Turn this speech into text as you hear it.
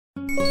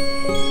Okay,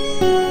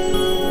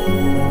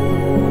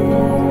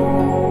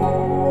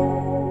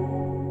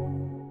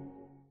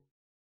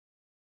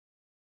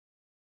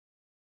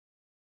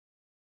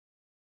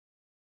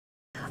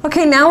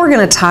 now we're going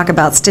to talk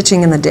about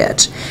stitching in the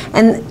ditch.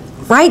 And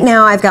right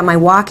now I've got my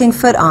walking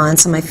foot on,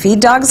 so my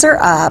feed dogs are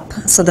up,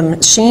 so the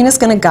machine is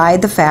going to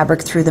guide the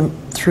fabric through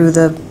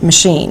the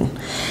machine.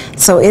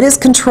 So it is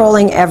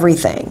controlling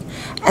everything.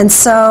 And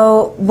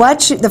so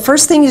the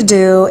first thing you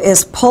do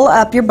is pull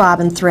up your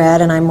bobbin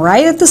thread, and I'm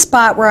right at the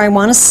spot where I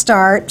want to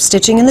start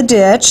stitching in the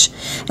ditch.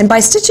 And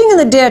by stitching in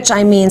the ditch,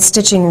 I mean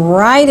stitching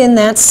right in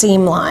that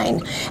seam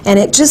line. And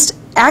it just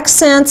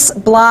accents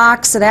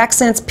blocks, it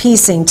accents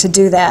piecing to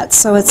do that.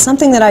 So it's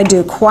something that I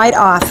do quite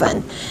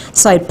often.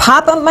 So I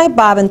pop up my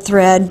bobbin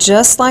thread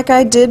just like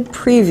I did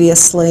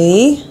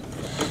previously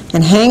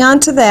and hang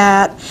on to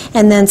that,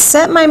 and then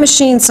set my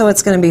machine so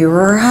it's going to be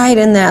right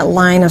in that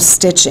line of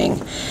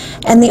stitching.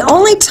 And the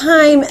only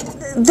time,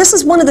 this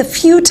is one of the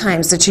few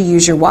times that you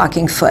use your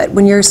walking foot.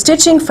 When you're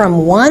stitching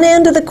from one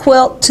end of the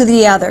quilt to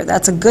the other,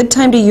 that's a good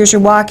time to use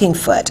your walking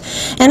foot.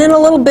 And in a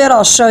little bit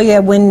I'll show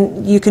you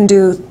when you can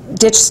do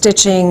ditch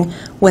stitching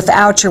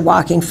without your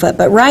walking foot.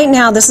 But right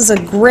now this is a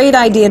great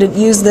idea to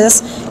use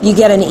this. You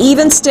get an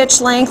even stitch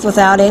length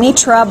without any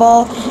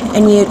trouble,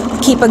 and you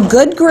keep a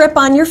good grip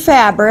on your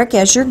fabric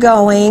as you're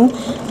going,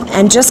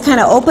 and just kind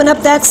of open up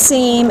that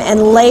seam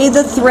and lay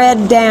the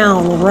thread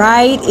down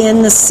right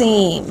in the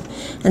seam.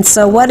 And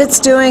so what it's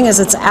doing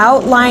is it's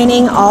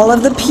outlining all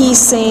of the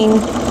piecing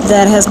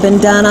that has been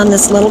done on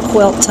this little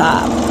quilt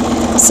top.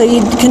 So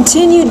you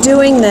continue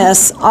doing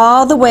this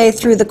all the way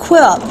through the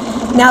quilt.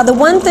 Now the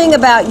one thing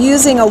about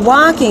using a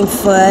walking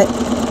foot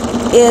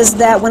is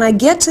that when I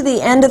get to the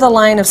end of the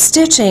line of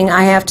stitching,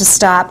 I have to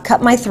stop,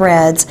 cut my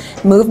threads,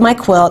 move my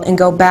quilt, and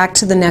go back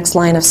to the next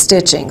line of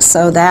stitching.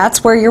 So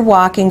that's where your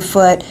walking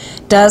foot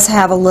does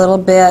have a little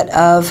bit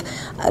of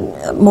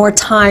more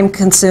time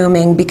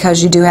consuming,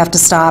 because you do have to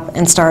stop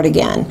and start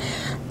again.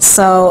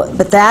 So,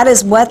 but that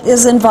is what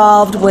is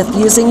involved with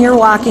using your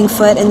walking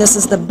foot, and this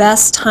is the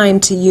best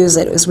time to use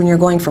it, is when you're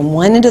going from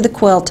one end of the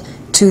quilt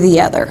to the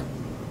other.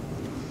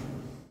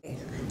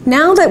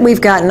 Now that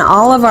we've gotten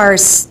all of our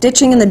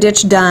stitching in the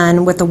ditch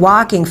done with the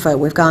walking foot,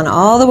 we've gone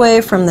all the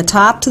way from the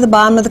top to the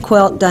bottom of the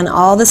quilt, done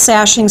all the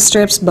sashing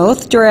strips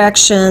both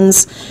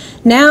directions.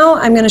 Now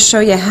I'm going to show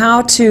you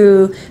how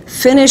to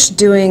finish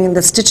doing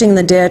the stitching in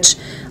the ditch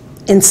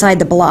inside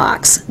the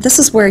blocks. This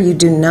is where you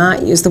do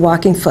not use the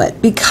walking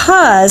foot,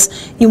 because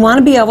you want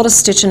to be able to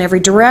stitch in every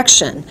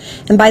direction.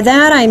 And by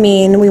that I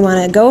mean I'm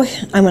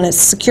going to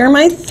secure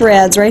my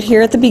threads right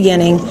here at the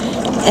beginning,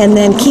 and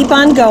then keep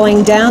on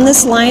going down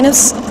this line of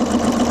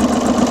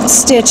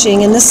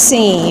stitching in the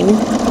seam.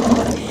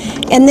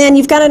 And then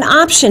you've got an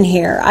option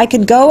here. I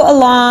could go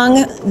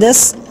along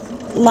this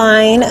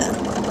line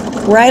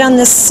right on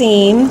this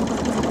seam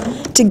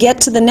to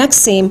get to the next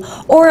seam,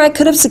 or I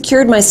could have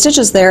secured my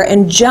stitches there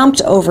and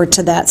jumped over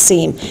to that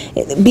seam.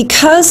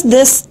 Because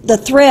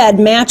the thread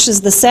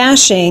matches the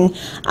sashing,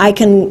 I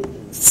can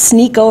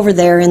sneak over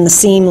there in the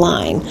seam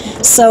line.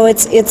 So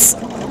it's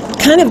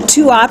kind of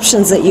two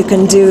options that you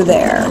can do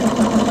there.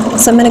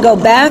 So I'm going to go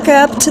back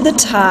up to the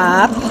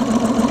top,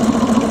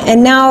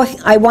 and now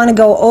I want to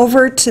go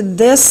over to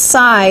this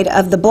side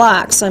of the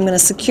block. So I'm going to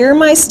secure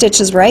my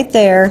stitches right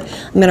there.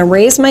 I'm going to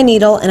raise my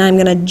needle, and I'm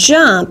going to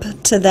jump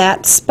to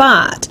that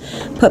spot.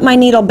 Put my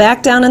needle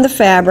back down in the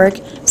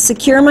fabric,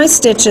 secure my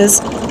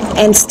stitches,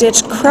 and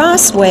stitch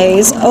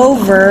crossways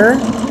over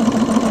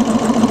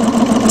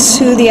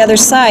to the other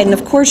side. And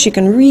of course you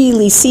can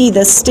really see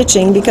this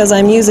stitching because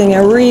I'm using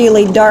a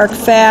really dark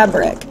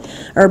fabric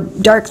or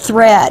dark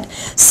thread.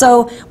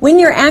 So when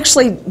you're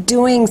actually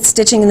doing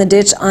stitching in the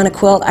ditch on a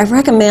quilt, I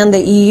recommend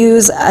that you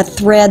use a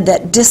thread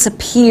that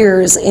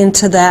disappears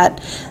into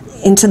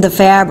the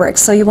fabric.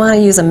 So you want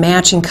to use a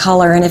matching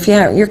color, and if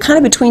you're kind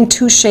of between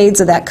two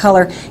shades of that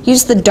color,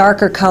 use the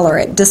darker color.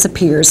 It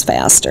disappears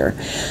faster.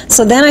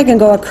 So then I can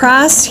go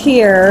across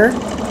here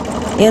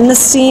in the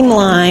seam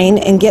line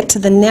and get to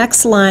the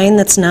next line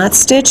that's not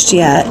stitched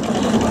yet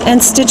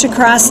and stitch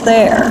across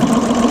there.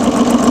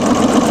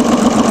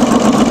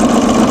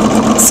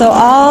 So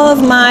all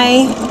of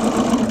my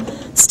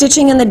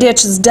stitching in the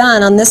ditch is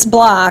done on this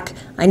block.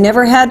 I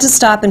never had to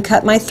stop and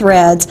cut my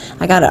threads.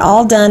 I got it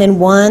all done in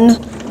one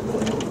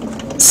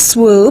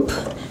swoop,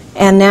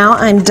 and now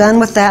I'm done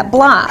with that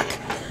block.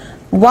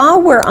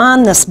 While we're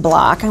on this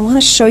block, I want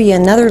to show you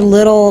another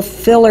little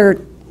filler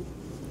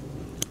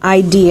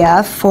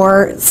idea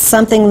for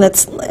something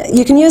that's,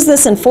 you can use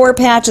this in 4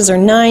 patches or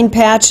 9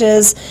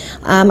 patches.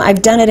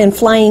 I've done it in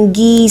flying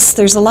geese.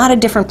 There's a lot of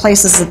different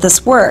places that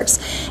this works,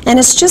 and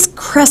it's just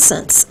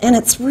crescents, and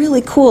it's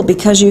really cool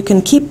because you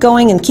can keep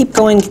going and keep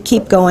going and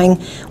keep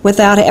going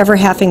without ever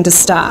having to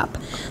stop.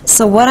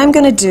 So what I'm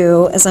going to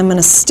do is I'm going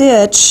to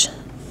stitch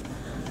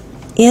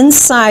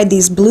inside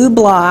these blue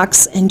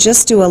blocks and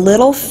just do a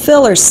little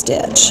filler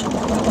stitch.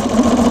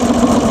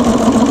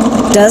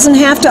 Doesn't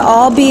have to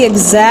all be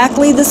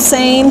exactly the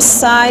same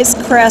size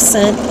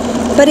crescent,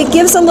 but it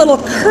gives a little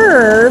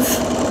curve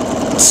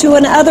to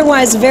an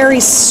otherwise very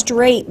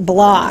straight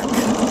block.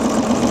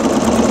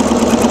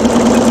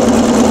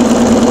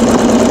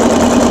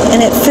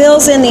 And it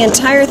fills in the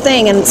entire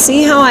thing. And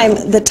see how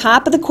the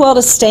top of the quilt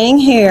is staying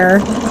here.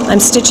 I'm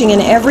stitching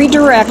in every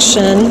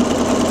direction,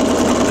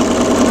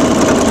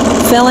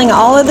 filling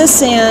all of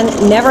this in,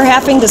 never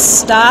having to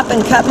stop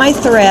and cut my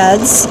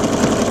threads.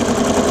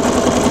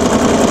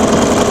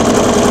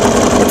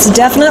 It's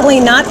definitely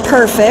not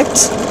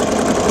perfect.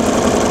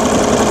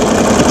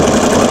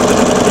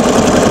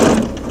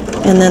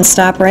 And then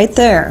stop right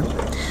there.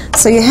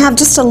 So you have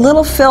just a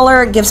little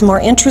filler. It gives more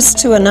interest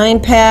to a 9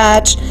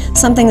 patch,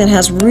 something that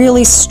has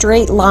really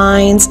straight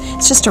lines.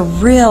 It's just a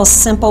real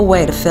simple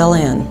way to fill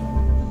in.